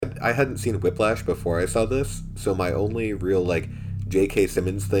I hadn't seen Whiplash before I saw this, so my only real like J.K.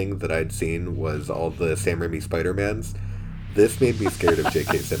 Simmons thing that I'd seen was all the Sam Raimi Spider-Mans. This made me scared of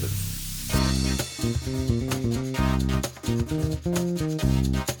J.K. Simmons.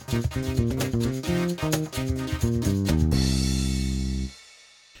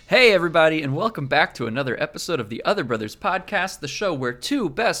 Hey everybody, and welcome back to another episode of the Other Brothers Podcast, the show where two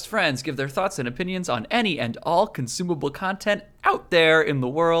best friends give their thoughts and opinions on any and all consumable content out there in the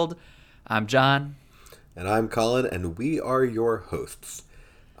world. I'm John. And I'm Colin, and we are your hosts.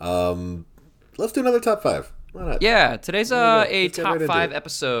 Let's do another top five. Why not? Yeah, today's a top five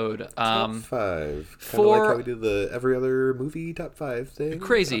episode. Top five. Kind of for like how we do the every other movie top five thing.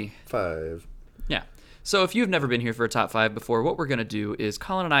 Crazy. Top five. Yeah. So if you've never been here for a top five before, what we're going to do is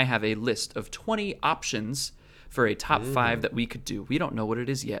Colin and I have a list of 20 options for a top five that we could do. We don't know what it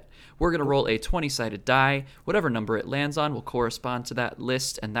is yet. We're going to roll a 20-sided die. Whatever number it lands on will correspond to that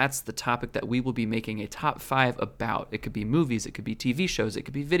list, and that's the topic that we will be making a top five about. It could be movies, it could be TV shows, it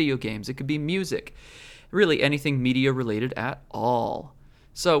could be video games, it could be music. Really anything media related at all.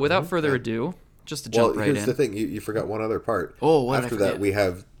 So without further ado, just to jump right in. Here's the thing. You forgot one other part. Oh, what did I After forget? that, we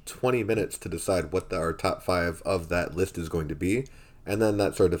have 20 minutes to decide what our top five of that list is going to be, and then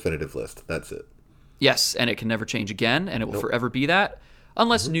that's our definitive list. That's it. Yes, and it can never change again, and it will forever be that,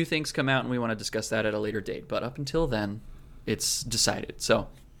 unless new things come out and we want to discuss that at a later date. But up until then, it's decided. So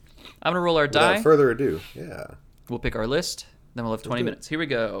I'm going to roll our die. Without further ado, yeah. We'll pick our list, then we'll have 20 minutes. Here we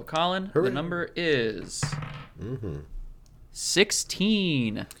go. Colin, Hooray. the number is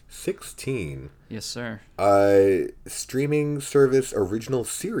 16. 16. Yes, sir. Streaming service original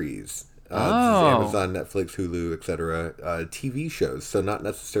series. This is Amazon, Netflix, Hulu, etc. TV shows, so not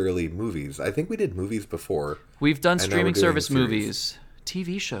necessarily movies. I think we did movies before. We've done and now streaming we're doing service series. movies.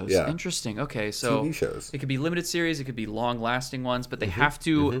 TV shows. Yeah. Interesting. Okay, so TV shows. it could be limited series, it could be long-lasting ones, but they have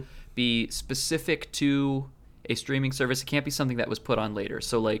to be specific to a streaming service. It can't be something that was put on later.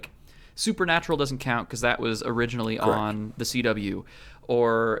 So like Supernatural doesn't count because that was originally on the CW,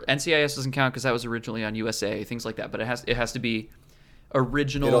 or NCIS doesn't count because that was originally on USA, things like that. But it has to be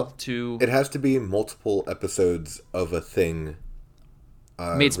original to... It has to be multiple episodes of a thing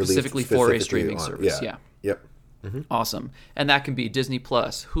made specifically for a streaming service. Yeah. Yep. Awesome. And that can be Disney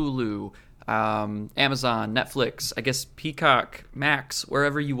Plus, Hulu, Amazon, Netflix, I guess Peacock, Max,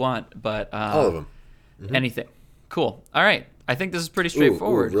 wherever you want, but All of them. Anything. Cool. All right. I think this is pretty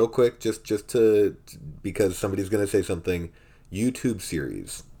straightforward. Ooh, real quick, just to because somebody's going to say something. YouTube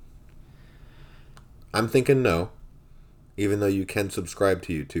series. I'm thinking no, even though you can subscribe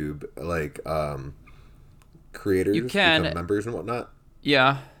to YouTube, like creators You can. become members and whatnot.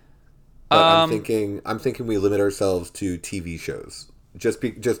 Yeah. But I'm thinking we limit ourselves to TV shows. Just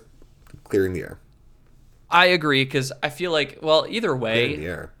clearing the air. I agree, because I feel like, well, either Clearing way, the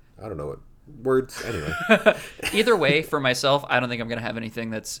air. I don't know what words. Anyway. either way, for myself, I don't think I'm going to have anything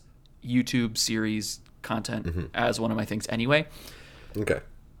that's YouTube series content as one of my things anyway. Okay.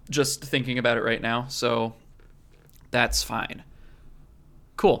 Just thinking about it right now, so that's fine.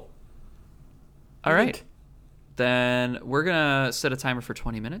 Cool. All right. Then we're going to set a timer for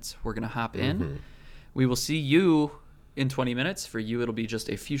 20 minutes. We're going to hop in. We will see you in 20 minutes. For you, it'll be just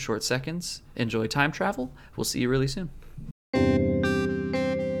a few short seconds. Enjoy time travel. We'll see you really soon.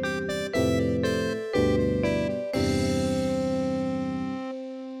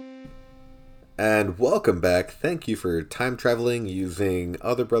 And welcome back. Thank you for time traveling using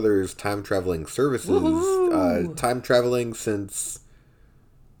Other Brothers time traveling services. Time traveling since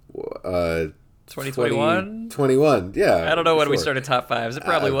 2021? 21, yeah. I don't know when we sure. started top fives. It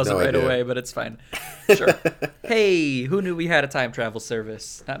probably have wasn't no right idea. away, but it's fine. Sure. Hey, who knew we had a time travel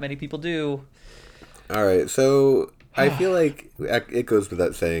service? Not many people do. All right, so I feel like it goes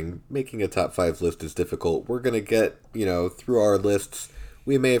without saying, making a top five list is difficult. We're going to get, through our lists,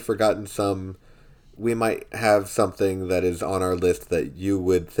 we may have forgotten some. We might have something that is on our list that you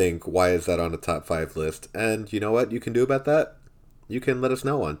would think, why is that on a top five list? And you know what you can do about that? You can let us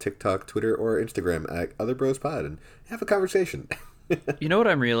know on TikTok, Twitter, or Instagram at OtherBrosPod and have a conversation. You know what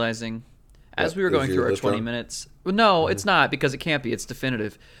I'm realizing? As we were Is going your through our list 20 wrong? minutes... Well, no, it's not, because it can't be. It's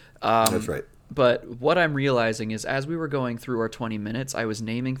definitive. That's right. But what I'm realizing is as we were going through our 20 minutes, I was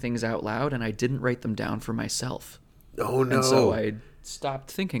naming things out loud, and I didn't write them down for myself. Oh, no. And so I stopped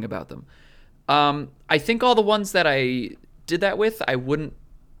thinking about them. I think all the ones that I did that with, I wouldn't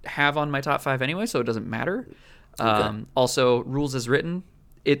have on my top five anyway, so it doesn't matter. Also, rules as written,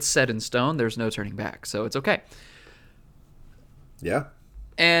 it's set in stone. There's no turning back, so it's okay. Yeah.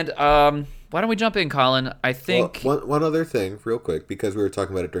 And why don't we jump in, Colin? I think... Well, one other thing, real quick, because we were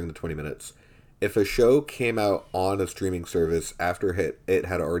talking about it during the 20 minutes. if a show came out on a streaming service after it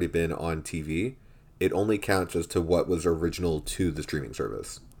had already been on TV, it only counts as to what was original to the streaming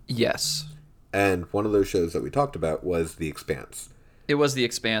service. Yes. And one of those shows that we talked about was The Expanse. It was The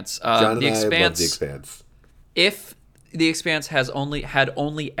Expanse. John and The I love Expanse. The Expanse. If The Expanse had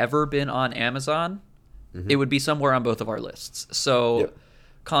only ever been on Amazon, it would be somewhere on both of our lists. So, Yep.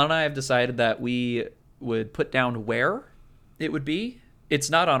 Colin and I have decided that we would put down where it would be. It's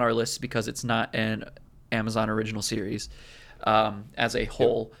not on our list because it's not an Amazon original series as a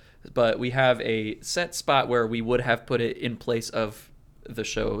whole. Yep. But we have a set spot where we would have put it in place of the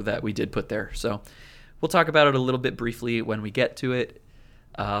show that we did put there. So we'll talk about it a little bit briefly when we get to it.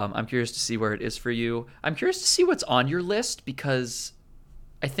 I'm curious to see where it is for you. I'm curious to see what's on your list because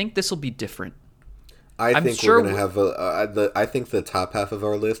I think this will be different. I think we're going to have I think the top half of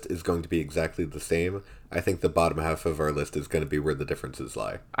our list is going to be exactly the same. I think the bottom half of our list is going to be where the differences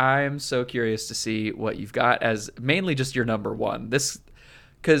lie. I'm so curious to see what you've got as mainly just your number one. This,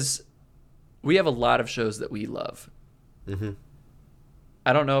 because we have a lot of shows that we love. Mm-hmm.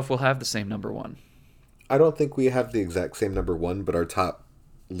 I don't know if we'll have the same number one. I don't think we have the exact same number one, but our top,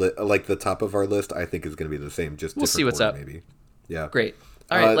 like the top of our list, I think is going to be the same. Just we'll see what's order, up. Maybe. Yeah. Great.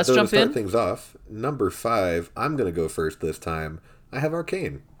 All right, let's jump to start in. Things off. Number 5. I'm going to go first this time. I have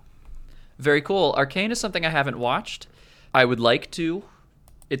Arcane. Very cool. Arcane is something I haven't watched. I would like to.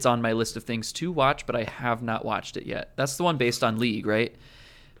 It's on my list of things to watch, but I have not watched it yet. That's the one based on League, right?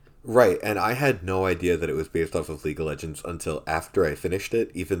 Right, and I had no idea that it was based off of League of Legends until after I finished it,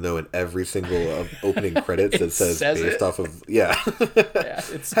 even though in every single opening credits it says based off of... Yeah. Yeah,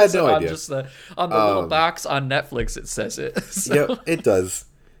 it's had no idea. Just on the little box on Netflix, it says it. So. Yep, it does.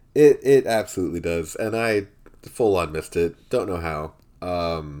 It absolutely does. And I full on missed it. Don't know how.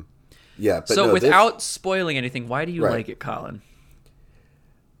 Yeah, but so no, without spoiling anything, why do you like it, Colin?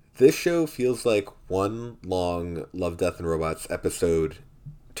 This show feels like one long Love, Death, and Robots episode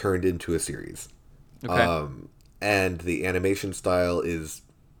turned into a series. Okay. And the animation style is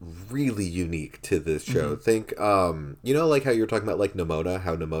really unique to this show. Mm-hmm. Think, like how you're talking about like Nimona,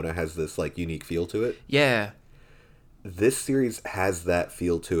 how Nimona has this like unique feel to it. Yeah. This series has that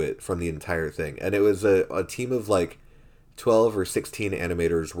feel to it from the entire thing. And it was a team of like 12 or 16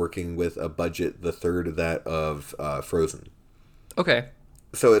 animators working with a budget the third of that of Frozen. Okay.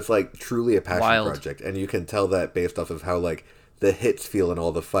 So it's like truly a passion Wild. project. And you can tell that based off of how like the hits feel in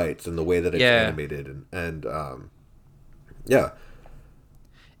all the fights and the way that it's animated. And yeah.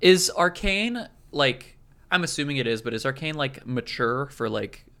 Is Arcane, like, I'm assuming it is, but is Arcane, like, mature for,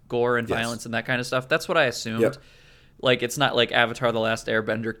 like, gore and violence and that kind of stuff? That's what I assumed. Yep. Like, it's not like Avatar: The Last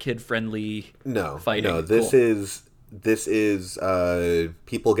Airbender, kid-friendly fighting. No, this is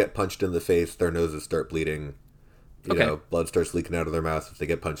people get punched in the face, their noses start bleeding, you know, blood starts leaking out of their mouth if they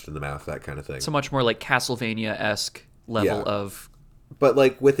get punched in the mouth, that kind of thing. So much more, like, Castlevania-esque level of... But,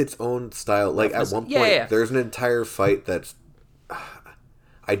 like, with its own style, like, at one point, there's an entire fight that's...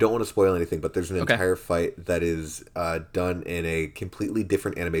 I don't want to spoil anything, but there's an entire fight that is done in a completely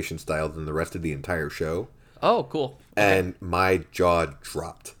different animation style than the rest of the entire show. Oh, cool. And my jaw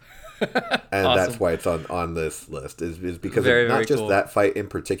dropped. And awesome. That's why it's on this list, is because very, of not very just cool. that fight in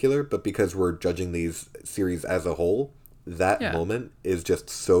particular, but because we're judging these series as a whole. That moment is just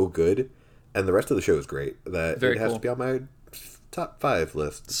so good, and the rest of the show is great. That very it has cool. to be on my top 5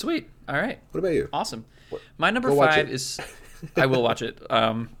 list. Sweet. All right. What about you? Awesome. My number Go watch 5 it. is... I will watch it.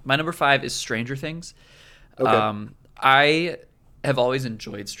 My number 5 is Stranger Things. Okay. I have always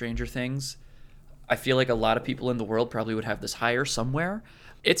enjoyed Stranger Things. I feel like a lot of people in the world probably would have this higher somewhere.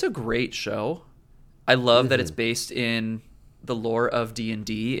 It's a great show. I love that it's based in the lore of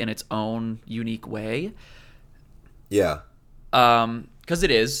D&D in its own unique way. Yeah. Because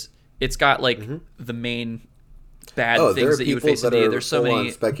it is. It's got like the main bad things that you would face in D&D. There's so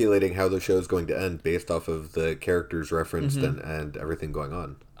many speculating how the show's going to end based off of the characters referenced and everything going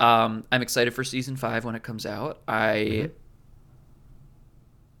on. I'm excited for season 5 when it comes out.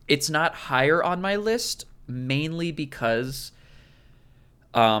 It's not higher on my list, mainly because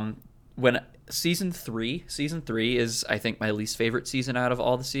when season 3 is, I think, my least favorite season out of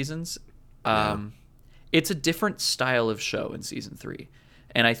all the seasons. It's a different style of show in season 3.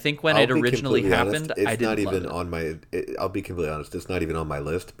 And I think when it originally happened, I didn't love it. I'll be completely honest, it's not even on my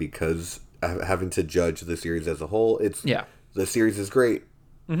list because having to judge the series as a whole, the series is great,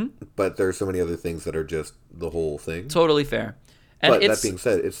 but there are so many other things that are just the whole thing. Totally fair. And but that being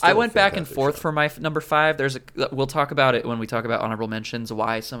said, it's still I went back and forth show. for my number 5. We'll talk about it when we talk about honorable mentions,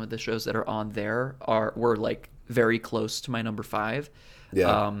 why some of the shows that are on there were like very close to my number 5.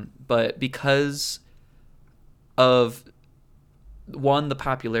 Yeah. But because of one, the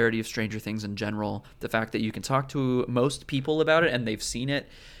popularity of Stranger Things in general, the fact that you can talk to most people about it and they've seen it.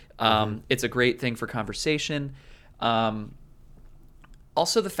 It's a great thing for conversation.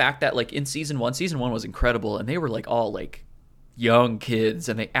 Also the fact that like in season one was incredible, and they were like all like young kids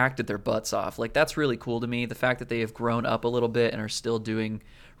and they acted their butts off. Like that's really cool to me. The fact that they have grown up a little bit and are still doing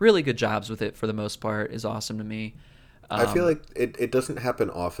really good jobs with it for the most part is awesome to me. I feel like it doesn't happen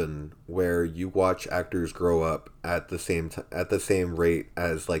often where you watch actors grow up at the same rate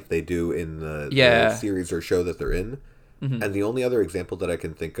as like they do in the series or show that they're in. Mm-hmm. And the only other example that I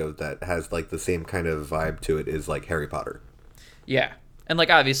can think of that has like the same kind of vibe to it is like Harry Potter. Yeah. And like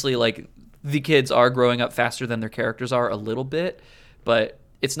obviously like the kids are growing up faster than their characters are a little bit, but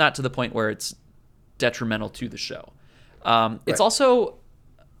it's not to the point where it's detrimental to the show. It's also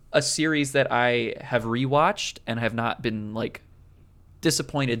a series that I have rewatched and have not been like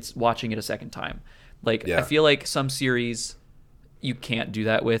disappointed watching it a second time. Like I feel like some series you can't do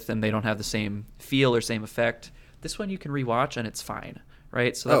that with and they don't have the same feel or same effect. This one you can rewatch and it's fine,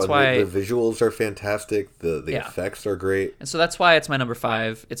 right? So that's why the visuals are fantastic. The effects are great. And so that's why it's my number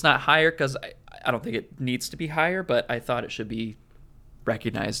 5. It's not higher because I don't think it needs to be higher, but I thought it should be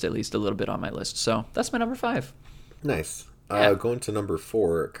recognized at least a little bit on my list. So that's my number 5. Nice. Going to number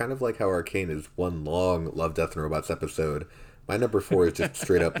 4, kind of like how Arcane is one long Love, Death, and Robots episode, my number 4 is just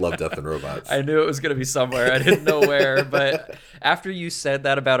straight up Love, Death, and Robots. I knew it was going to be somewhere. I didn't know where, but after you said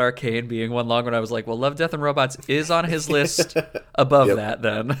that about Arcane being one long one, I was like, well, Love, Death, and Robots is on his list above that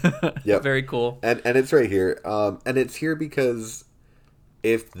then. Yep. Very cool. And it's right here. And it's here because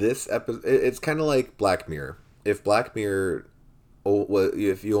if this episode, it's kind of like Black Mirror. If Black Mirror,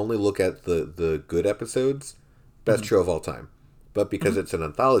 if you only look at the good episodes, best show of all time. But because it's an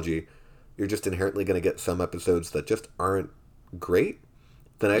anthology, you're just inherently going to get some episodes that just aren't great.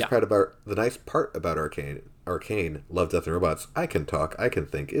 The nice part about Arcane, Love, Death, and Robots, I can talk, I can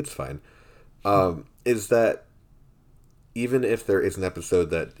think, it's fine, is that even if there is an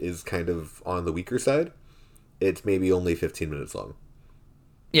episode that is kind of on the weaker side, it's maybe only 15 minutes long.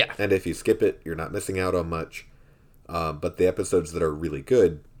 Yeah. And if you skip it, you're not missing out on much. But the episodes that are really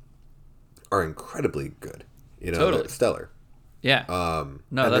good are incredibly good. You know, totally. Stellar. Yeah.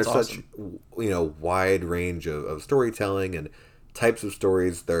 No, that's awesome. Such, wide range of storytelling and types of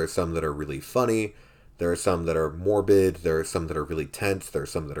stories. There are some that are really funny. There are some that are morbid. There are some that are really tense. There are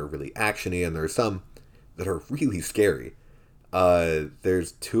some that are really actiony, and there are some that are really scary.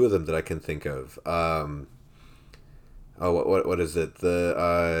 There's 2 of them that I can think of. What is it?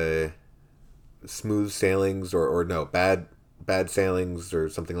 The Smooth Sailings or no, Bad Sailings or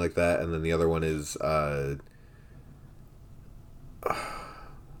something like that, and then the other one is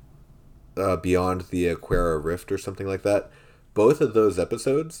Beyond the Aquera Rift or something like that. Both of those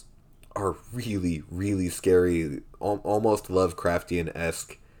episodes are really, really scary, almost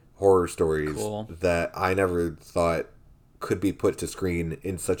Lovecraftian-esque horror stories that I never thought could be put to screen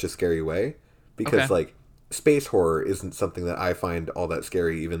in such a scary way. Because, like, space horror isn't something that I find all that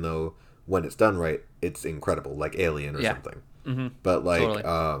scary, even though when it's done right, it's incredible, like Alien or something. Mm-hmm. But, like,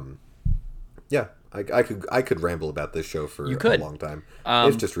 totally. I could ramble about this show for a long time.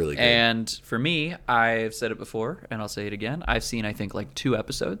 It's just really good. And for me, I've said it before, and I'll say it again. I've seen, I think, like 2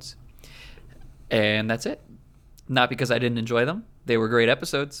 episodes, and that's it. Not because I didn't enjoy them. They were great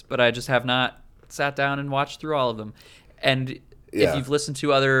episodes, but I just have not sat down and watched through all of them. And if you've listened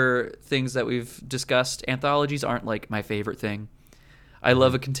to other things that we've discussed, anthologies aren't like my favorite thing. I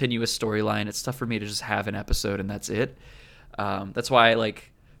love a continuous storyline. It's tough for me to just have an episode and that's it. That's why, like,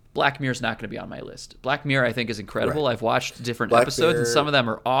 Black Mirror's not going to be on my list. Black Mirror, I think, is incredible. Right. I've watched different episodes, and some of them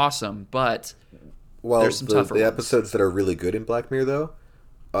are awesome, but there's some tougher ones. The episodes that are really good in Black Mirror, though,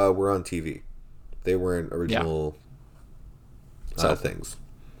 were on TV. They weren't original things.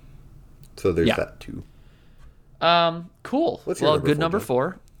 So there's that, too. Cool. What's your number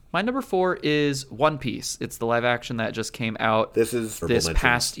 4? My number 4 is One Piece. It's the live action that just came out this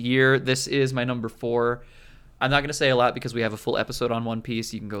past year. This is my number 4. I'm not going to say a lot because we have a full episode on One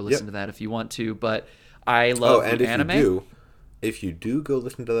Piece. You can go listen to that if you want to. But I love the anime. If you do go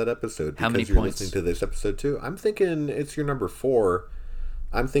listen to that episode, how many you're points? Listening to this episode too, I'm thinking it's your number 4.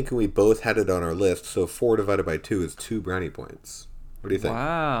 I'm thinking we both had it on our list, so 4 divided by 2 is 2 brownie points. What do you think?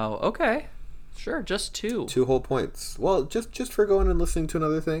 Wow. Okay. Sure, just 2. 2 whole points. Well, just for going and listening to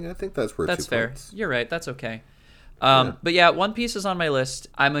another thing, I think that's worth 2 points. That's fair. You're right. That's okay. But yeah, One Piece is on my list.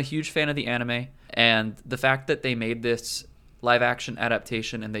 I'm a huge fan of the anime, and the fact that they made this live action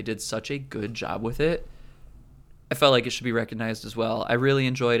adaptation and they did such a good job with it, I felt like it should be recognized as well. I really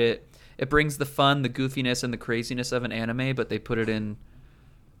enjoyed it. It brings the fun, the goofiness, and the craziness of an anime, but they put it in,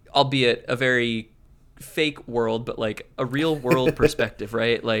 albeit a very fake world, but like a real world perspective,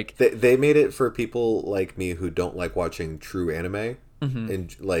 right? Like they made it for people like me who don't like watching true anime,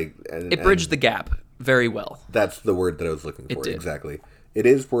 and it bridged the gap very well. That's the word that I was looking for. It did. Exactly. It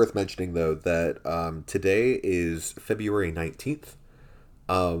is worth mentioning though that today is February 19th.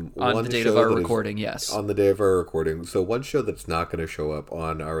 On the date of our recording, yes. On the day of our recording. So one show that's not going to show up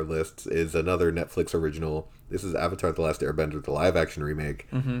on our lists is another Netflix original. This is Avatar: The Last Airbender, the live-action remake.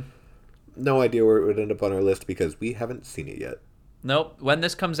 No idea where it would end up on our list because we haven't seen it yet. Nope. When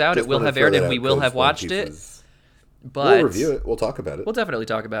this comes out, Just it will wanna have throw aired that and out we will because have One watched Piece it. is- But we'll review it. We'll talk about it. We'll definitely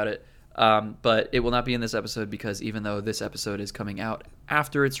talk about it. But it will not be in this episode because even though this episode is coming out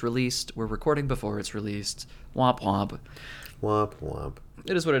after it's released, we're recording before it's released. Womp womp. Womp womp.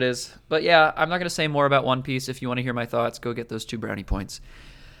 It is what it is. But yeah, I'm not going to say more about One Piece. If you want to hear my thoughts, go get those 2 brownie points.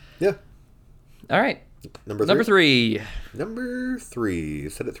 Yeah. All right. Number three. Number 3.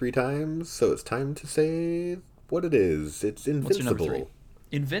 Said it 3 times, so it's time to say what it is. It's Invincible. What's your number 3?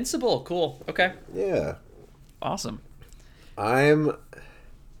 Invincible. Cool. Okay. Yeah. Awesome. I like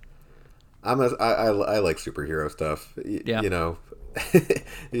superhero stuff. Yeah. You know,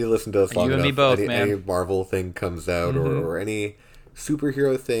 you listen to us long You and enough. me both, any man. Marvel thing comes out, or any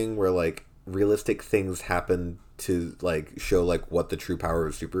superhero thing where like realistic things happen to like show like what the true power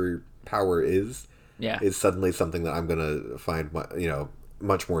of superpower is. Yeah. Is suddenly something that I'm gonna find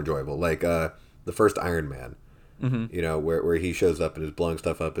much more enjoyable. Like the first Iron Man. You know, where he shows up and is blowing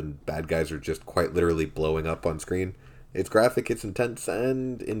stuff up, and bad guys are just quite literally blowing up on screen. It's graphic, it's intense,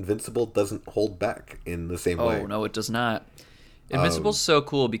 and Invincible doesn't hold back in the same way. Oh, no, it does not. Invincible's so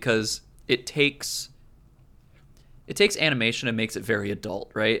cool because it takes animation and makes it very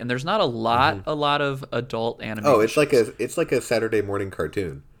adult, right? And there's not a lot of adult animation. Oh, it's like a Saturday morning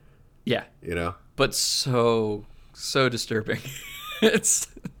cartoon. Yeah. You know? But so disturbing.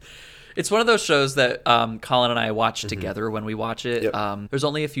 It's one of those shows that Colin and I watch together when we watch it. Yep. There's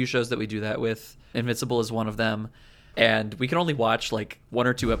only a few shows that we do that with. Invincible is one of them. And we can only watch like 1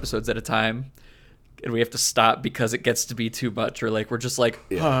 or 2 episodes at a time. And we have to stop because it gets to be too much. Or like we're just like,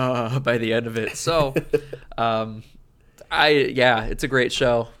 by the end of it. So, it's a great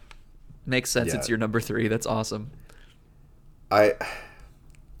show. Makes sense. Yeah. It's your number 3. That's awesome. I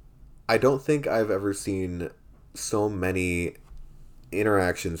don't think I've ever seen so many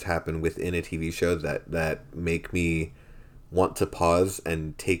interactions happen within a TV show that make me want to pause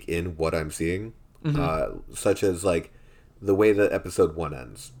and take in what I'm seeing, such as like the way that episode 1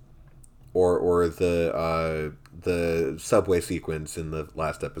 ends, or the subway sequence in the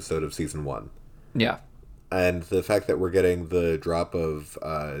last episode of season 1. Yeah, and the fact that we're getting the drop of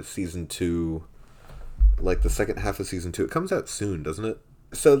season 2, like the second half of season 2. It comes out soon, doesn't it?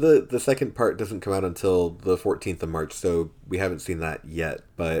 So the second part doesn't come out until the 14th of March, so we haven't seen that yet,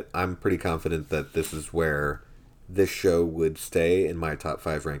 but I'm pretty confident that this is where this show would stay in my top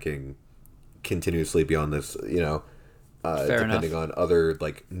 5 ranking continuously beyond this, depending on other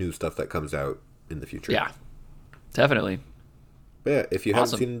like new stuff that comes out in the future. Yeah, definitely. But yeah, if you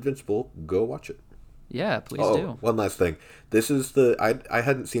haven't seen Invincible, go watch it. Yeah, please do. One last thing. This is I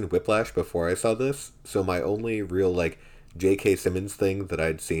hadn't seen Whiplash before I saw this, so my only real like J.K. Simmons thing that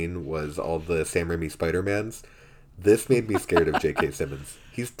I'd seen was all the Sam Raimi Spider-Mans. This made me scared of J.K. Simmons.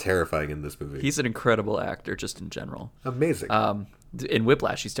 He's terrifying in this movie. He's an incredible actor, just in general. Amazing. In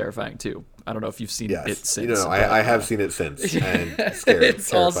Whiplash, he's terrifying too. I don't know if you've seen it since. I have seen it since, and scary. It's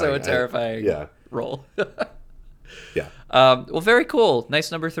terrifying. Also a terrifying role. Yeah. Well, very cool.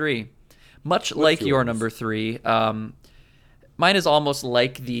 Nice number 3. Much like your number 3. Mine is almost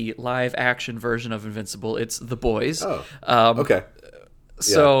like the live action version of Invincible. It's The Boys. Oh. Okay.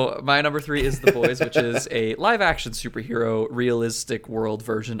 So my number 3 is The Boys, which is a live action superhero realistic world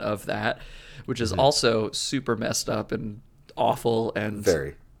version of that, which is also super messed up and awful and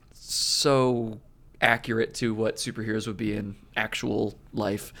very so accurate to what superheroes would be in actual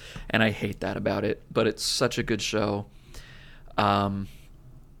life. And I hate that about it, but it's such a good show.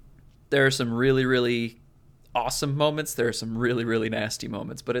 There are some really, really awesome moments. There are some really, really nasty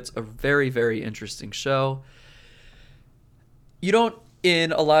moments, but it's a very, very interesting show.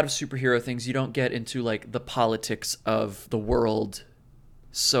 In a lot of superhero things, you don't get into like the politics of the world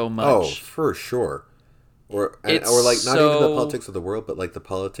so much. Oh, for sure. Or not even the politics of the world, but like the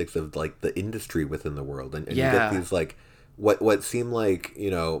politics of like the industry within the world. And you get these like what seem like,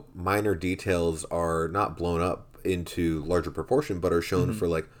 minor details are not blown up into larger proportion, but are shown for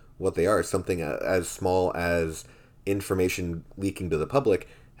like what they are. Something as small as information leaking to the public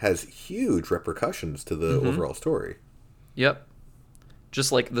has huge repercussions to the overall story. Yep.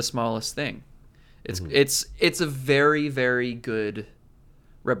 Just like the smallest thing. It's a very, very good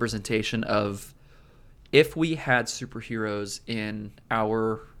representation of if we had superheroes in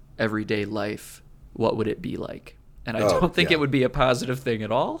our everyday life, what would it be like? And I don't think it would be a positive thing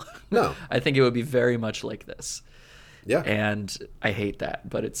at all. No. I think it would be very much like this. Yeah. And I hate that,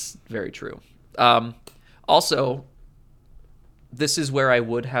 but it's very true. Also, this is where I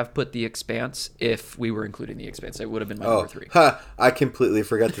would have put The Expanse if we were including The Expanse. It would have been my number 3. I completely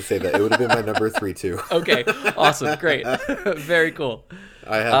forgot to say that. It would have been my number 3 too. Okay, awesome, great, very cool.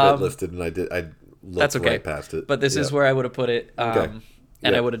 I had it listed, and I looked that's okay. right past it. But this is where I would have put it. Okay.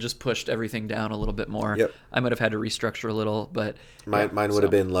 And I would have just pushed everything down a little bit more. Yep. I might have had to restructure a little, but mine would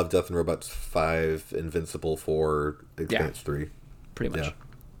have been Love, Death, and Robots 5, Invincible 4, Expanse 3. Pretty much. Yeah.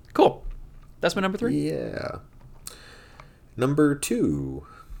 Cool. That's my number 3. Yeah. Number 2.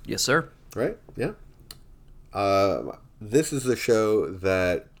 Yes, sir. Right? Yeah. This is a show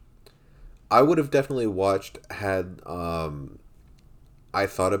that I would have definitely watched had I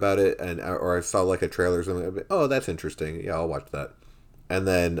thought about it or I saw like a trailer or something. Oh, that's interesting. Yeah, I'll watch that. And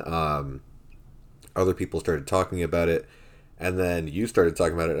then other people started talking about it, and then you started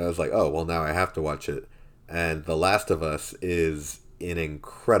talking about it, and I was like, oh, well, now I have to watch it. And The Last of Us is an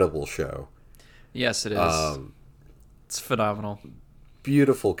incredible show. Yes, it is. It's phenomenal.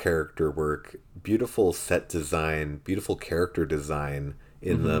 Beautiful character work, beautiful set design, beautiful character design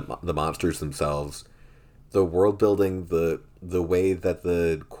in the monsters themselves. The world building, the way that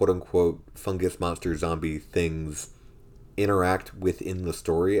the quote-unquote fungus monster zombie things interact within the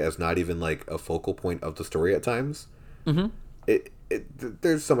story as not even like a focal point of the story at times.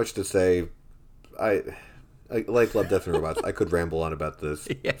 There's so much to say. I like Love, Death, and Robots. I could ramble on about this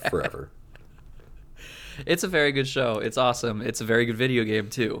forever. It's a very good show. It's awesome. It's a very good video game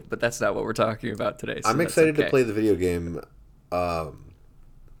too, but that's not what we're talking about today. So I'm excited to play the video game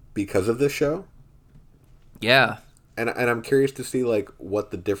because of this show. Yeah. And I'm curious to see like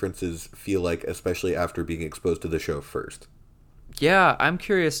what the differences feel like, especially after being exposed to the show first. Yeah, I'm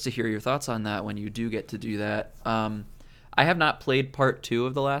curious to hear your thoughts on that when you do get to do that. I have not played part 2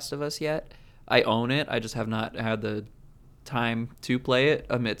 of The Last of Us yet. I own it. I just have not had the time to play it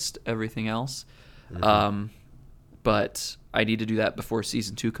amidst everything else. But I need to do that before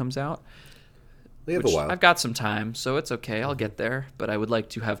season 2 comes out. We have a while. I've got some time, so it's okay. I'll get there. But I would like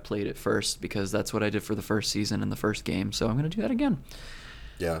to have played it first because that's what I did for the first season and the first game. So I'm going to do that again.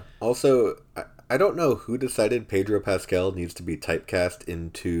 Yeah. Also, I don't know who decided Pedro Pascal needs to be typecast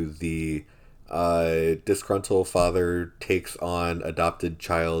into the disgruntled father takes on adopted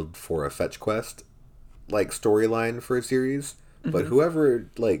child for a fetch quest like storyline for a series. But whoever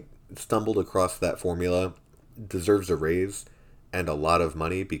like stumbled across that formula deserves a raise and a lot of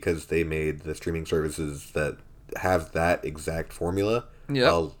money because they made the streaming services that have that exact formula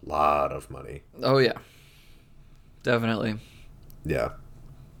a lot of money. Oh, yeah. Definitely. Yeah.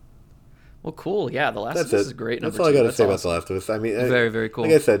 Well, cool. Yeah, The Last of Us is great. That's all I got to say about The Last of Us. I mean, very, very cool.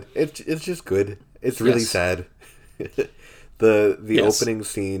 Like I said, it's just good. It's really sad. The opening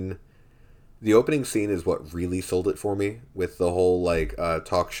scene... The opening scene is what really sold it for me, with the whole like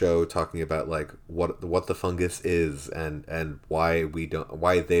talk show talking about like what the fungus is and why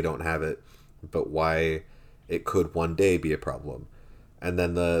they don't have it, but why it could one day be a problem, and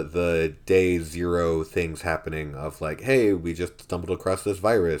then the day 0 things happening of like, hey, we just stumbled across this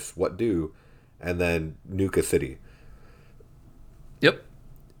virus, what do, and then Nuka City. Yep.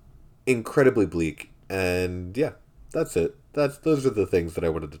 Incredibly bleak, and yeah, that's it. Those are the things that I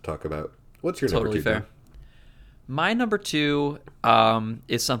wanted to talk about. What's your number 2? Totally fair. My number 2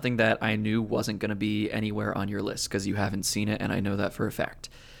 is something that I knew wasn't going to be anywhere on your list because you haven't seen it, and I know that for a fact.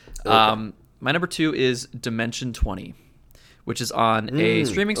 Okay. My number 2 is Dimension 20, which is on a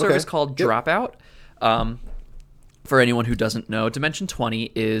streaming service called Dropout. For anyone who doesn't know, Dimension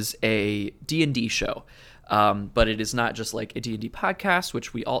 20 is a D&D show. But it is not just like a D&D podcast,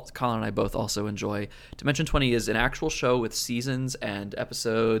 which Colin and I both also enjoy. Dimension 20 is an actual show with seasons and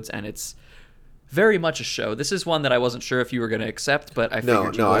episodes, and it's very much a show. This is one that I wasn't sure if you were going to accept, but I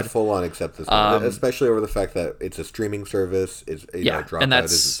figured you would. I full on accept this one, especially over the fact that it's a streaming service. It's Dropout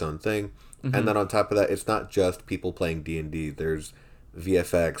is its own thing, and then on top of that, it's not just people playing D&D. There's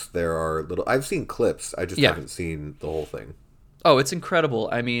VFX. There are I've seen clips. I just haven't seen the whole thing. Oh, it's incredible.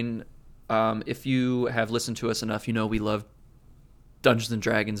 I mean, if you have listened to us enough, you know we love Dungeons and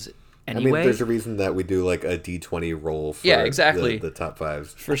Dragons anyway. I mean, there's a reason that we do like a D20 roll for exactly. the top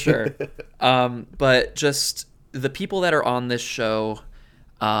 5s. For sure. But just the people that are on this show,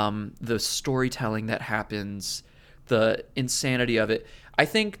 the storytelling that happens, the insanity of it. I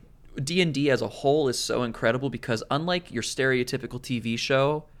think D&D as a whole is so incredible because unlike your stereotypical TV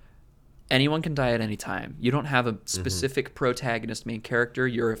show, anyone can die at any time. You don't have a specific protagonist main character.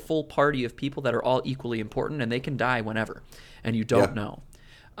 You're a full party of people that are all equally important, and they can die whenever, and you don't know.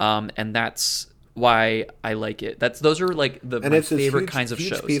 And that's why I like it. Those are like my favorite kinds of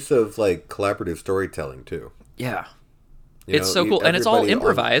shows. Huge piece of like collaborative storytelling too. Yeah. It's so cool, and it's all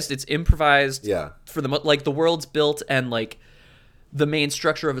improvised. It's improvised for the world's built, and like the main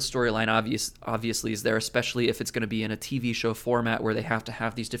structure of a storyline obviously is there, especially if it's going to be in a TV show format where they have to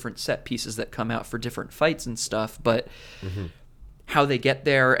have these different set pieces that come out for different fights and stuff. But how they get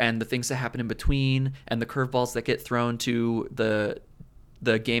there and the things that happen in between and the curveballs that get thrown to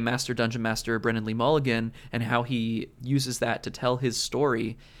the game master, dungeon master, Brennan Lee Mulligan, and how he uses that to tell his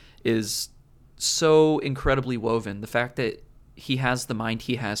story is so incredibly woven. The fact that he has the mind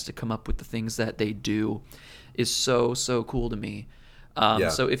he has to come up with the things that they do is so cool to me.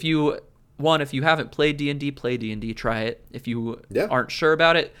 So if you haven't played D&D, play D&D, try it. If you aren't sure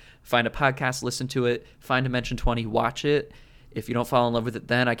about it, find a podcast, listen to it, find Dimension 20, watch it. If you don't fall in love with it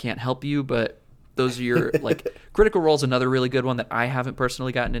then, I can't help you, but those are your like Critical Role is another really good one that I haven't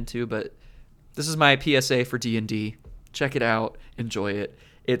personally gotten into, but this is my PSA for D&D. Check it out, enjoy it.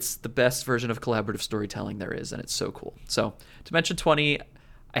 It's the best version of collaborative storytelling there is, and it's so cool. So Dimension 20,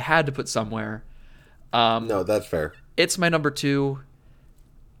 I had to put somewhere. No, that's fair. It's my number 2.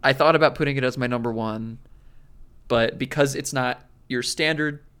 I thought about putting it as my number 1, but because it's not your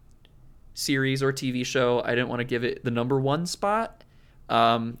standard series or TV show, I didn't want to give it the number 1 spot.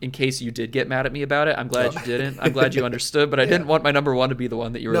 In case you did get mad at me about it, I'm glad you didn't. I'm glad you understood, but I didn't want my number 1 to be the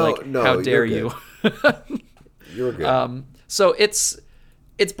one that you were how dare you? You're good. So it's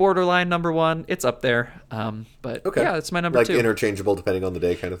borderline number 1. It's up there. But yeah, it's my number 2. Like interchangeable depending on the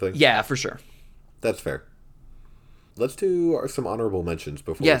day kind of thing? Yeah, for sure. That's fair. Let's do some honorable mentions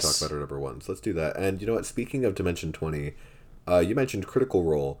before we talk about our number 1s. Let's do that. And you know what? Speaking of Dimension 20, you mentioned Critical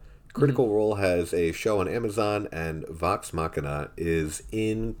Role. Critical Role has a show on Amazon, and Vox Machina is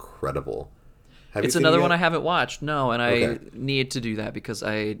incredible. It's another one I haven't watched, no, and I need to do that because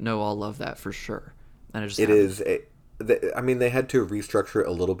I know I'll love that for sure. And I just they had to restructure it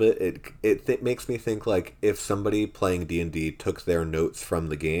a little bit. It makes me think like if somebody playing D&D took their notes from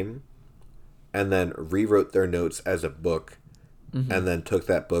the game and then rewrote their notes as a book and then took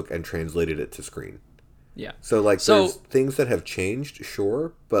that book and translated it to screen. Yeah. So there's things that have changed,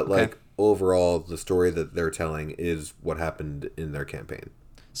 sure, but like overall the story that they're telling is what happened in their campaign.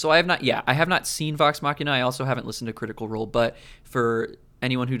 So I have not seen Vox Machina. I also haven't listened to Critical Role, but for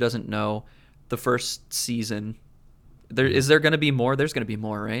anyone who doesn't know, the first season is there going to be more? There's going to be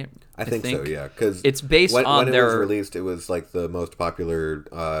more, right? I think so, yeah, cuz it's based on when it was released, it was like the most popular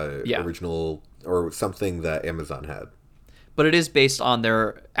original or something that Amazon had. But it is based on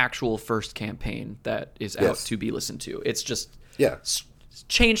their actual first campaign that is out to be listened to. It's just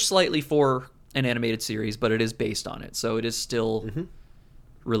changed slightly for an animated series, but it is based on it. So it is still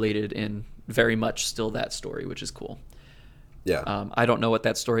related in very much still that story, which is cool. Yeah. I don't know what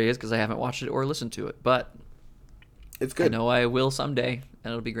that story is because I haven't watched it or listened to it, but it's good. I know I will someday,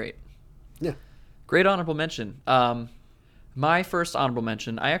 and it'll be great. Yeah. Great honorable mention. My first honorable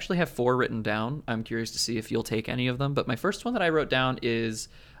mention, I actually have 4 written down. I'm curious to see if you'll take any of them. But my first one that I wrote down is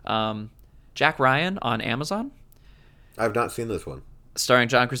Jack Ryan on Amazon. I've not seen this one. Starring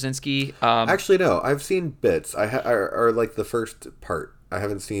John Krasinski. Actually, no. I've seen bits. Or like the first part. I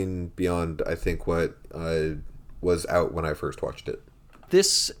haven't seen beyond, I think, what was out when I first watched it.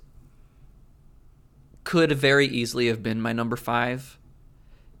 This could very easily have been my number 5.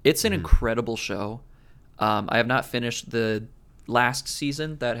 It's an incredible show. I have not finished the last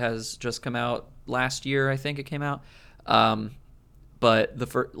season that has just come out last year. I think it came out. But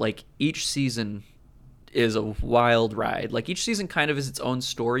each season is a wild ride. Like each season kind of is its own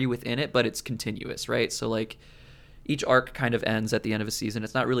story within it, but it's continuous, right? So like each arc kind of ends at the end of a season.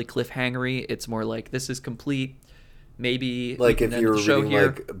 It's not really cliffhangery. It's more like this is complete. Maybe like if you're reading here.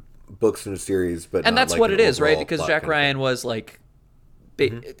 Like books in a series, but and not that's like what it is, right? overall Because plot Jack kind of Ryan thing. was like.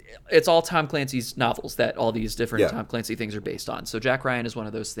 It's all Tom Clancy's novels that all these different Tom Clancy things are based on. So Jack Ryan is one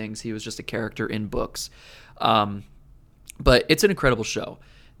of those things. He was just a character in books. But it's an incredible show.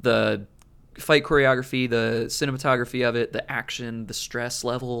 The fight choreography, the cinematography of it, the action, the stress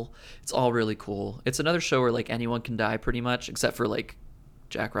level, it's all really cool. It's another show where like anyone can die pretty much, except for like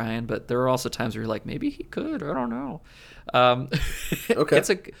Jack Ryan. But there are also times where you're like, maybe he could. I don't know. Okay.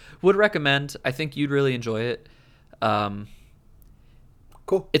 Would recommend. I think you'd really enjoy it.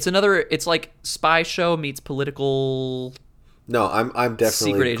 Cool. It's like spy show meets political. No, I'm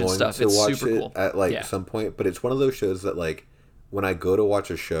definitely secret agent going stuff. to It's watch super it cool. at some point, but it's one of those shows that like when I go to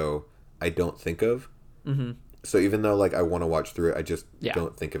watch a show I don't think of. So even though like I want to watch through it, I just Yeah.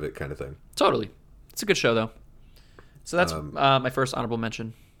 don't think of it, kind of thing. Totally. It's a good show, though. So that's my first honorable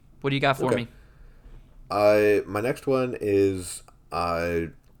mention. What do you got for Okay. me? My next one is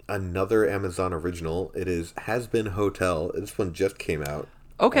another Amazon original. It is Has Been Hotel. This one just came out.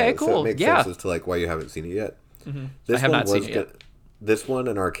 Okay, So cool. it makes Yeah. sense as to like why you haven't seen it yet. I This have one not seen it yet. This one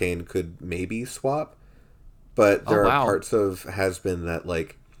and Arcane could maybe swap, but there Oh, are wow. parts of Has Been that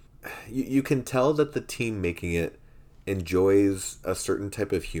like you can tell that the team making it enjoys a certain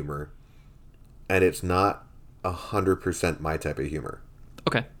type of humor, and it's not 100% my type of humor.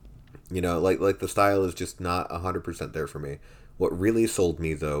 Okay. You know, like the style is just not 100% there for me. What really sold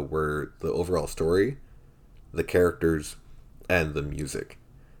me though were the overall story, the characters, and the music.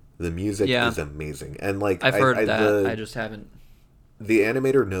 The music Yeah. is amazing, and like I've heard that. the I just haven't. the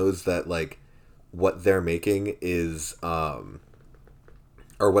animator knows that like what they're making is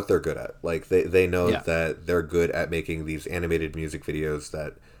or what they're good at. Like they know Yeah. that they're good at making these animated music videos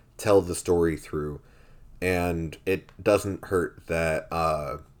that tell the story through, and it doesn't hurt that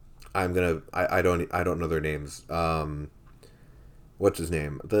I don't know their names. What's his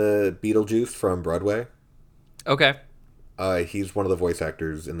name? The Beetlejuice from Broadway. Okay. He's one of the voice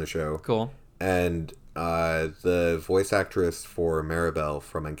actors in the show, Cool. and the voice actress for Maribel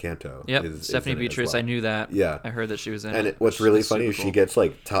from Encanto. Yep. is Stephanie in it as Beatrice. well. I knew that. Yeah. I heard that she was in And it. what's which really is funny super is she cool. gets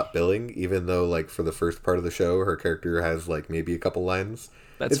like top billing, even though like for the first part of the show, her character has like maybe a couple lines.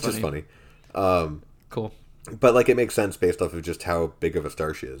 That's It's just funny. funny. Cool. But like it makes sense based off of just how big of a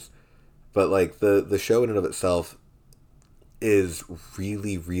star she is. But like the show in and of itself is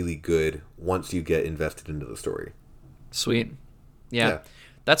really really good once you get invested into the story. Sweet. Yeah. Yeah.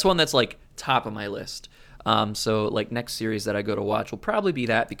 That's one that's like top of my list. So like next series that I go to watch will probably be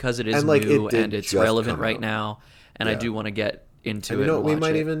that because it is And, like, new it did and it's just relevant come right out. now, and I Yeah. do want to get into And it. you know and we watch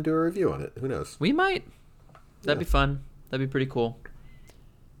might it. even do a review on it. Who knows? We might. That'd be fun. That'd be pretty cool.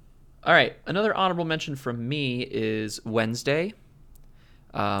 All right, another honorable mention from me is Wednesday.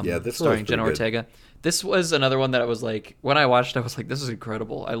 Yeah, this one was starring Jenna pretty good. Ortega. This was another one that I was like, when I watched, I was like, this is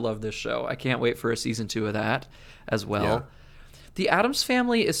incredible. I love this show. I can't wait for a season 2 of that as well. Yeah. The Addams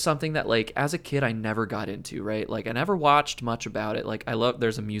Family is something that, like, as a kid, I never got into, right? Like, I never watched much about it. Like,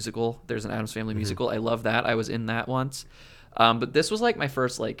 there's a musical. There's an Addams Family musical. I love that. I was in that once. But this was, like, my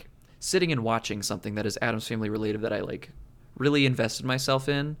first, like, sitting and watching something that is Addams Family related that I, like, really invested myself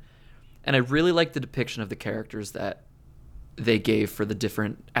in. And I really liked the depiction of the characters that they gave for the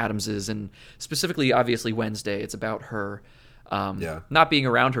different Addamses, and specifically, obviously, Wednesday. It's about her not being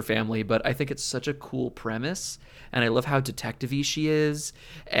around her family, but I think it's such a cool premise, and I love how detective-y she is,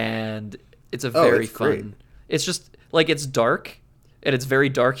 and it's a very it's great. fun. It's just like it's dark, and it's very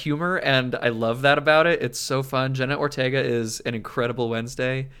dark humor, and I love that about it. It's so fun. Jenna Ortega is an incredible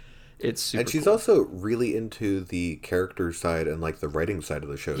Wednesday. It's super And she's cool. also really into the character side and like the writing side of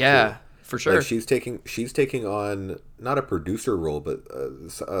the show. Yeah, too. for sure. Like she's taking on not a producer role, but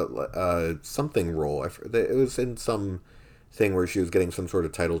something role. It was in some thing where she was getting some sort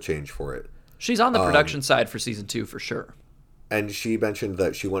of title change for it. She's on the production side for season 2 for sure. And she mentioned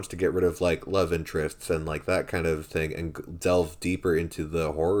that she wants to get rid of like love interests and like that kind of thing and delve deeper into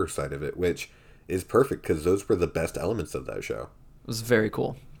the horror side of it, which is perfect because those were the best elements of that show. It was very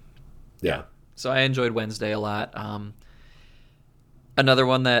cool. Yeah. So I enjoyed Wednesday a lot. Another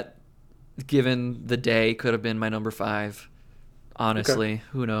one that, given the day, could have been my number 5. Honestly,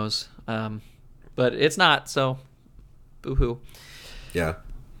 who knows? But it's not, so boo-hoo. Yeah.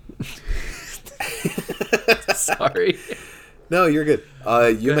 Sorry. No, you're good.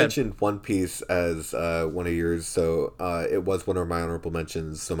 You ahead. mentioned One Piece as one of yours, so it was one of my honorable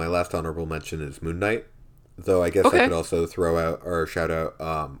mentions. So my last honorable mention is Moon Knight, though I guess Okay. I could also throw out or shout out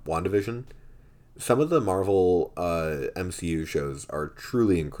WandaVision. Some of the Marvel MCU shows are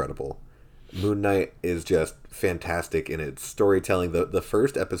truly incredible. Moon Knight is just fantastic in its storytelling. The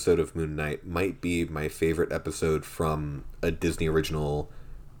first episode of Moon Knight might be my favorite episode from a Disney original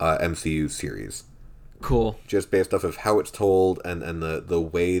MCU series. Cool. Just based off of how it's told and the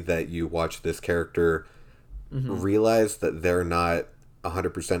way that you watch this character realize that they're not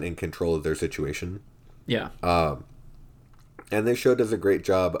 100% in control of their situation. Yeah. And this show does a great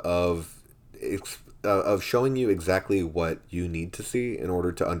job of showing you exactly what you need to see in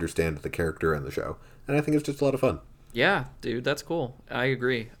order to understand the character and the show. And I think it's just a lot of fun. Yeah, dude, that's cool. I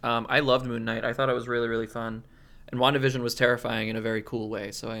agree. I loved Moon Knight. I thought it was really, really fun. And WandaVision was terrifying in a very cool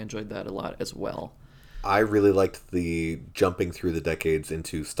way, so I enjoyed that a lot as well. I really liked the jumping through the decades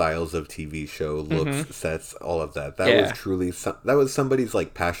into styles of TV show, looks, sets, all of that. That Yeah. was truly that was somebody's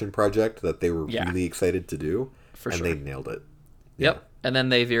like passion project that they were Yeah. really excited to do, For and sure. they nailed it. Yep. And then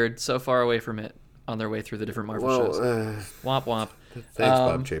they veered so far away from it. on their way through the different Marvel Well, shows. Womp womp. thanks,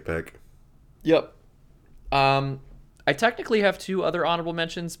 Bob Chapek. Yep. I technically have 2 other honorable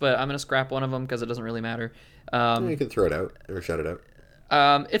mentions, but I'm gonna scrap one of them because it doesn't really matter. You can throw it out or shout it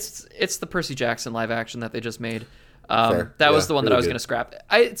out. It's the Percy Jackson live action that they just made. Fair. That Yeah, was the one that really I was good. gonna scrap.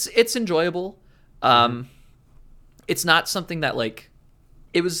 It's enjoyable. It's not something that like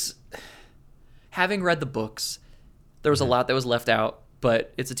it was. Having read the books, there was a lot that was left out,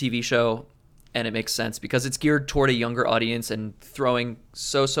 but it's a TV show, and it makes sense because it's geared toward a younger audience, and throwing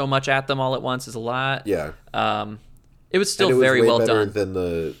so much at them all at once is a lot. Yeah. It was still And it was very way well better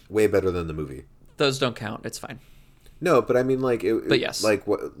done. Way better than the movie. Those don't count. It's fine. No, but I mean, like, But yes. like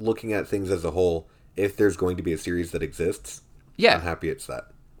looking at things as a whole, if there's going to be a series that exists, Yeah. I'm happy it's that.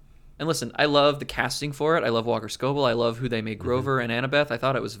 And listen, I love the casting for it. I love Walker Scobell. I love who they made Grover and Annabeth. I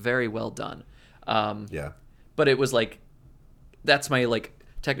thought it was very well done. Yeah. But it was like, that's my like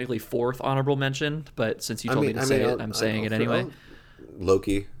technically 4th honorable mention. But since you told me to say it, I'm saying it anyway.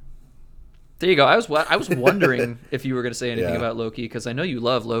 Loki. There you go. I was wondering if you were going to say anything Yeah. about Loki because I know you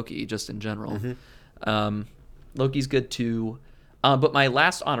love Loki just in general. Loki's good too. But my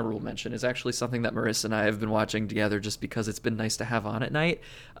last honorable mention is actually something that Marissa and I have been watching together just because it's been nice to have on at night.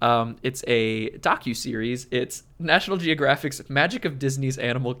 It's a docuseries. It's National Geographic's Magic of Disney's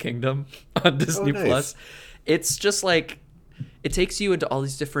Animal Kingdom on Disney nice. Plus. It's just like it takes you into all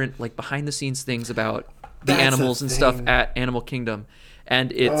these different like behind the scenes things about the That's a animals and stuff thing. at Animal Kingdom.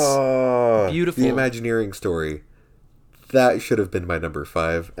 And it's beautiful. The Imagineering story. That should have been my number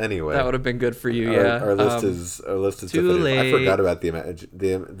 5. Anyway, That would have been good for you, our, yeah. our list is too definitive. I late. forgot about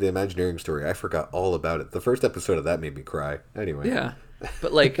the Imagineering story. I forgot all about it. The first episode of that made me cry. Anyway, Yeah.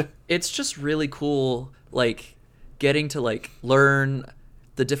 But like it's just really cool like getting to like learn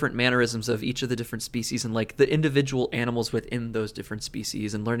the different mannerisms of each of the different species and like the individual animals within those different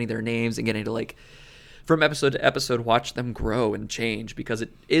species and learning their names and getting to like from episode to episode watch them grow and change because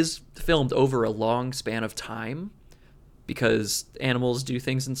it is filmed over a long span of time because animals do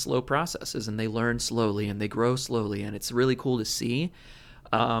things in slow processes and they learn slowly and they grow slowly and it's really cool to see.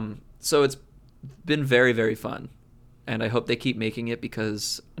 So it's been very, very fun. And I hope they keep making it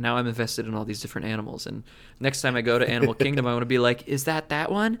because now I'm invested in all these different animals. And next time I go to Animal Kingdom, I want to be like, is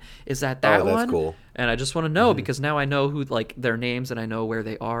that one? Is that that's one? cool. And I just want to know because now I know who like their names and I know where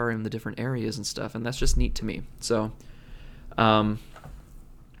they are in the different areas and stuff. And that's just neat to me. So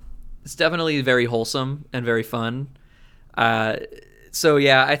it's definitely very wholesome and very fun. So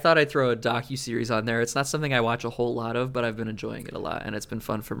yeah, I thought I'd throw a docu-series on there. It's not something I watch a whole lot of, but I've been enjoying it a lot. And it's been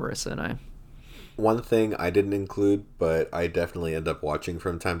fun for Marissa and I. One thing I didn't include, but I definitely end up watching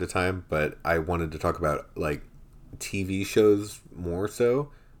from time to time, but I wanted to talk about like TV shows more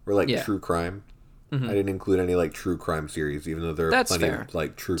so, or like Yeah. true crime. I didn't include any like true crime series, even though there are That's plenty fair. of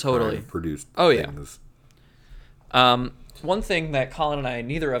like true Totally. crime produced Yeah. things. One thing that Colin and I,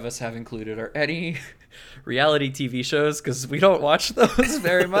 neither of us have included are any reality TV shows because we don't watch those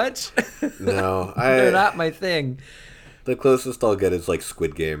very much. No, They're not my thing. The closest I'll get is like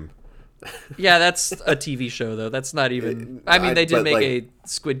Squid Game. Yeah, that's a TV show though. That's not even. I mean, they did but, make like- a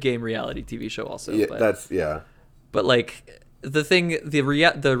Squid Game reality TV show also. Yeah, but, but like the thing, the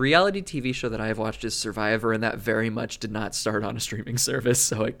reality TV show that I have watched is Survivor, and that very much did not start on a streaming service,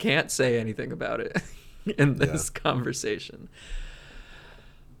 so I can't say anything about it in this conversation.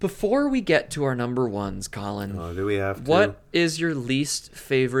 Before we get to our number ones, Colin, do we have to? what is your least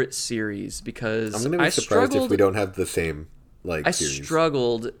favorite series? Because I'm gonna be surprised if we don't have the same series.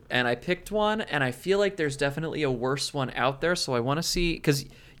 struggled and I picked one and I feel like there's definitely a worse one out there. So I want to see, because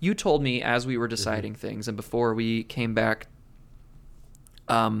you told me as we were deciding things and before we came back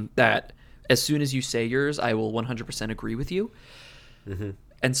that as soon as you say yours, I will 100% agree with you.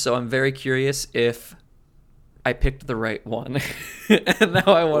 And so I'm very curious if I picked the right one. And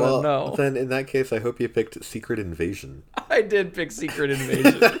now I want to know. Then in that case, I hope you picked Secret Invasion. I did pick Secret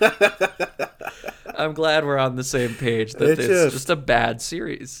Invasion. I'm glad we're on the same page that it's just a bad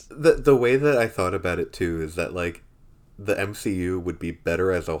series. The way that I thought about it too is that like the MCU would be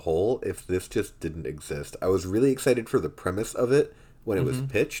better as a whole if this just didn't exist. I was really excited for the premise of it when it was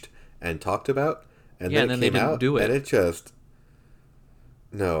pitched and talked about, and then it they came didn't out, do it. and it just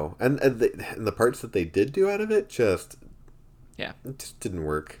and the parts that they did do out of it just didn't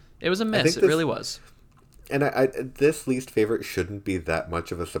work. It was a miss. It really was. And I this least favorite shouldn't be that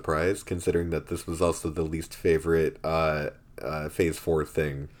much of a surprise, considering that this was also the least favorite Phase 4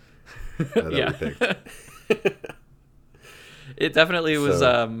 thing that we picked. It definitely was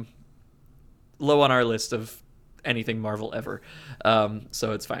low on our list of anything Marvel ever.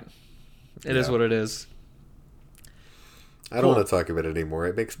 So it's fine. It is what it is. I don't want to talk about it anymore.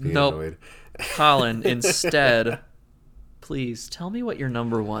 It makes me annoyed. Colin, instead, please tell me what your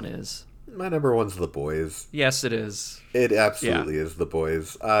number one is. My number one's The Boys. Yes, it is. It absolutely is The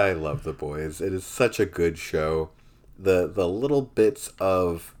Boys. I love The Boys. It is such a good show. The little bits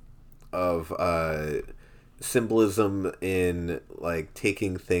of symbolism in like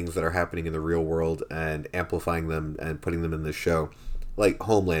taking things that are happening in the real world and amplifying them and putting them in the show, like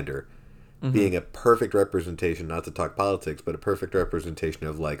Homelander being a perfect representation, not to talk politics, but a perfect representation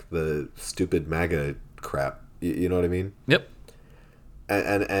of like the stupid MAGA crap. You know what I mean? Yep.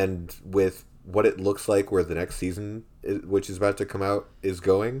 And with what it looks like where the next season, which is about to come out, is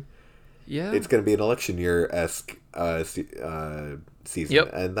going, Yeah. it's going to be an election year-esque season.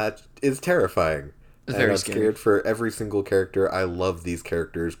 Yep. And that is terrifying. It's And very I'm scary. scared for every single character. I love these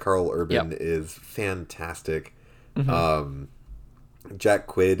characters. Carl Urban is fantastic. Mm-hmm. Jack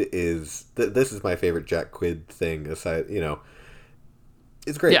Quid is... this is my favorite Jack Quid thing, aside,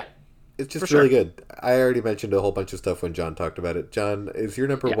 it's great. Yeah. It's just for really sure. good. I already mentioned a whole bunch of stuff when John talked about it. John, is your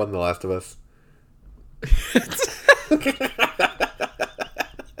number one The Last of Us?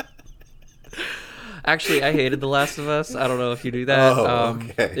 Actually, I hated The Last of Us. I don't know if you knew that. Oh,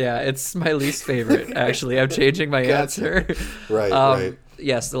 okay. Yeah, it's my least favorite, actually. I'm changing my answer. Right.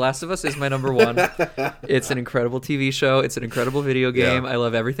 Yes, The Last of Us is my number one. It's an incredible TV show. It's an incredible video game. Yeah. I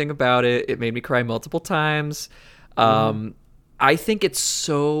love everything about it. It made me cry multiple times. I think it's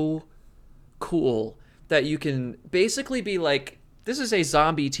so cool that you can basically be like, this is a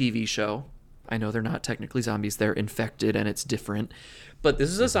zombie TV show. I know they're not technically zombies. They're infected and it's different. But this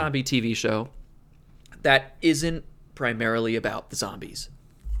is a zombie TV show that isn't primarily about the zombies.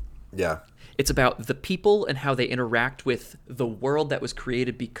 Yeah. It's about the people and how they interact with the world that was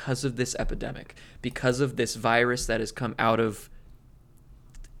created because of this epidemic, because of this virus that has come out of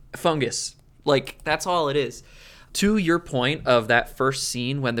fungus. Like, that's all it is. To your point of that first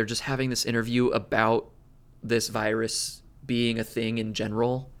scene when they're just having this interview about this virus being a thing in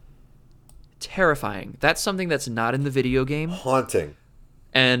general, terrifying. That's something that's not in the video game. Haunting.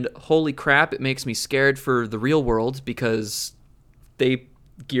 And holy crap, it makes me scared for the real world because they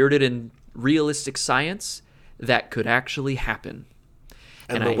geared it in realistic science that could actually happen.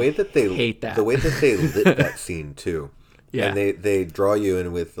 And I the way that they hate that. the way that they lit that scene too. Yeah. And they draw you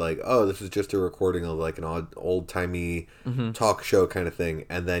in with like, oh, this is just a recording of like an old timey talk show kind of thing,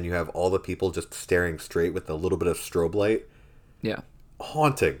 and then you have all the people just staring straight with a little bit of strobe light. Yeah.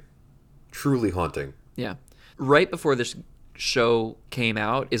 Haunting. Truly haunting. Yeah. Right before this show came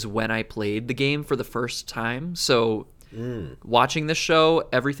out is when I played the game for the first time. So watching the show,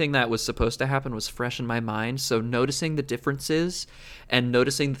 everything that was supposed to happen was fresh in my mind. So noticing the differences and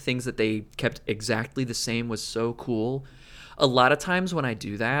noticing the things that they kept exactly the same was so cool. A lot of times when I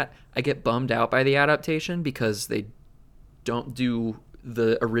do that, I get bummed out by the adaptation because they don't do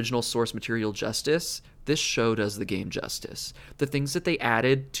the original source material justice. This show does the game justice. The things that they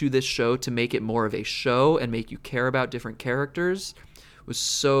added to this show to make it more of a show and make you care about different characters was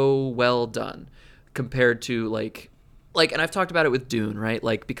so well done compared to like and I've talked about it with Dune, right?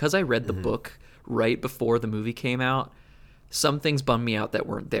 Like, because I read the book right before the movie came out, some things bummed me out that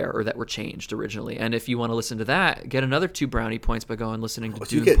weren't there or that were changed originally. And if you want to listen to that, get another 2 brownie points by going listening to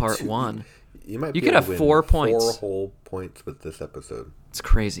Dune Part 1. You could have 4 points. 4 whole points with this episode. It's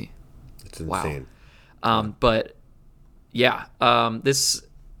crazy. It's insane. But yeah, this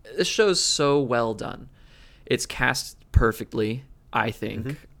show's so well done. It's cast perfectly, I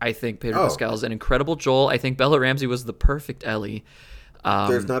think. I think Pedro Pascal's an incredible Joel. I think Bella Ramsey was the perfect Ellie.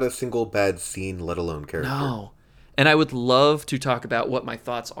 There's not a single bad scene, let alone character. No. And I would love to talk about what my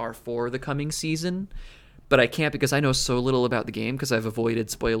thoughts are for the coming season, but I can't because I know so little about the game because I've avoided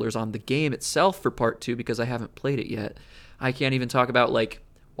spoilers on the game itself for Part 2 because I haven't played it yet. I can't even talk about like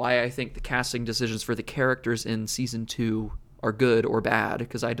why I think the casting decisions for the characters in Season 2 are good or bad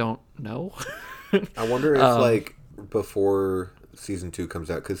because I don't know. I wonder if like before Season 2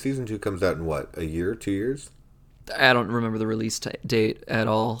 comes out, because Season 2 comes out in what, a year, 2 years? I don't remember the release date at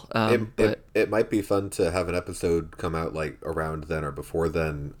all. But It might be fun to have an episode come out like around then or before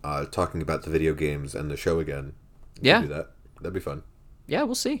then, talking about the video games and the show again. Yeah. Do that. That'd be fun. Yeah,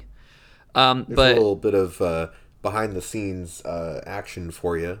 we'll see. There's But a little bit of behind the scenes action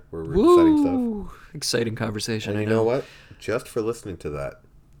for you. Where we're deciding stuff. woo, exciting conversation. And I you know what? Just for listening to that,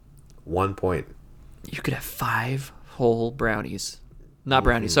 1 point. You could have 5 whole brownies. Not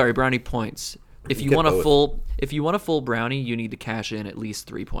brownies, sorry, brownie points. If you get want a both. full brownie, you need to cash in at least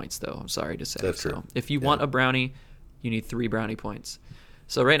 3 points though. I'm sorry to say. That's so true. if you want a brownie, you need 3 brownie points.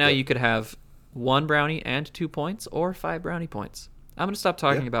 So right now you could have 1 brownie and 2 points or 5 brownie points. I'm going to stop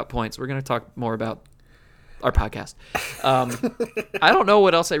talking about points. We're going to talk more about our podcast. I don't know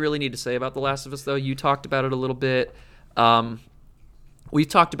what else I really need to say about The Last of Us, though. You talked about it a little bit. We've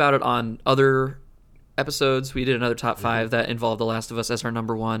talked about it on other episodes. We did another top 5 that involved The Last of Us as our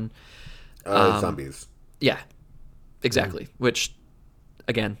number 1. Zombies. Yeah, exactly. Which,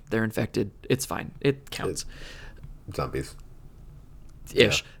 again, they're infected. It's fine. It counts. Zombies.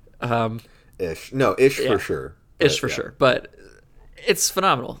 Ish. Yeah. Ish. No, ish for sure. Ish for sure. But it's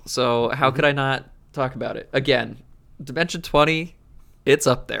phenomenal. So how could I not talk about it? Again, Dimension 20, it's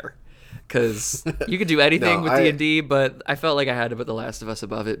up there. Because you could do anything with D&D, but I felt like I had to put The Last of Us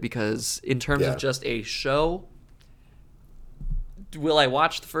above it because in terms of just a show, will I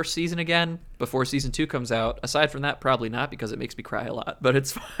watch the first season again before season 2 comes out? Aside from that, probably not because it makes me cry a lot, but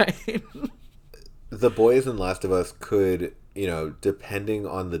it's fine. The Boys and Last of Us could, depending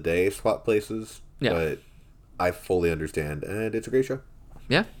on the day, swap places. Yeah. But I fully understand, and it's a great show.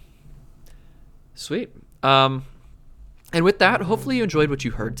 Yeah. Sweet. And with that, hopefully you enjoyed what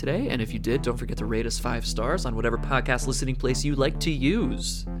you heard today. And if you did, don't forget to rate us 5 stars on whatever podcast listening place you like to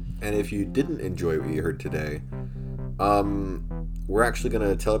use. And if you didn't enjoy what you heard today, we're actually going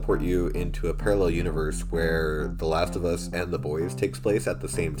to teleport you into a parallel universe where The Last of Us and The Boys takes place at the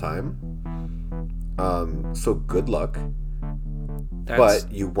same time. So good luck. But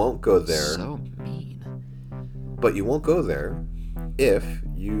you won't go there. So mean. But you won't go there if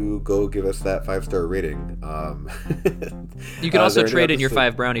you go give us that 5-star rating. You can also trade in your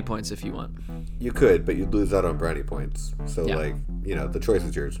 5 brownie points if you want. You could, but you'd lose out on brownie points. So, the choice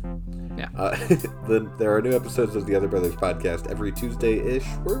is yours. Yeah. There are new episodes of the Other Brothers podcast every Tuesday-ish.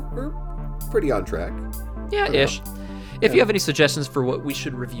 We're pretty on track. Yeah, ish. If you have any suggestions for what we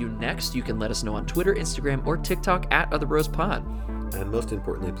should review next, you can let us know on Twitter, Instagram, or TikTok at OtherBrosPod. And most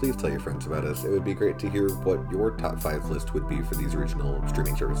importantly, please tell your friends about us. It would be great to hear what your top 5 list would be for these original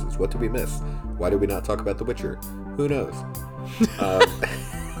streaming services. What did we miss? Why did we not talk about The Witcher? Who knows?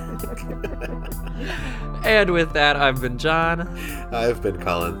 And with that, I've been John. I've been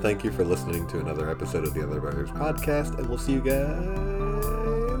Colin. Thank you for listening to another episode of the Other Brothers podcast, and we'll see you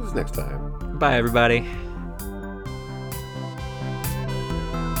guys next time. Bye, everybody.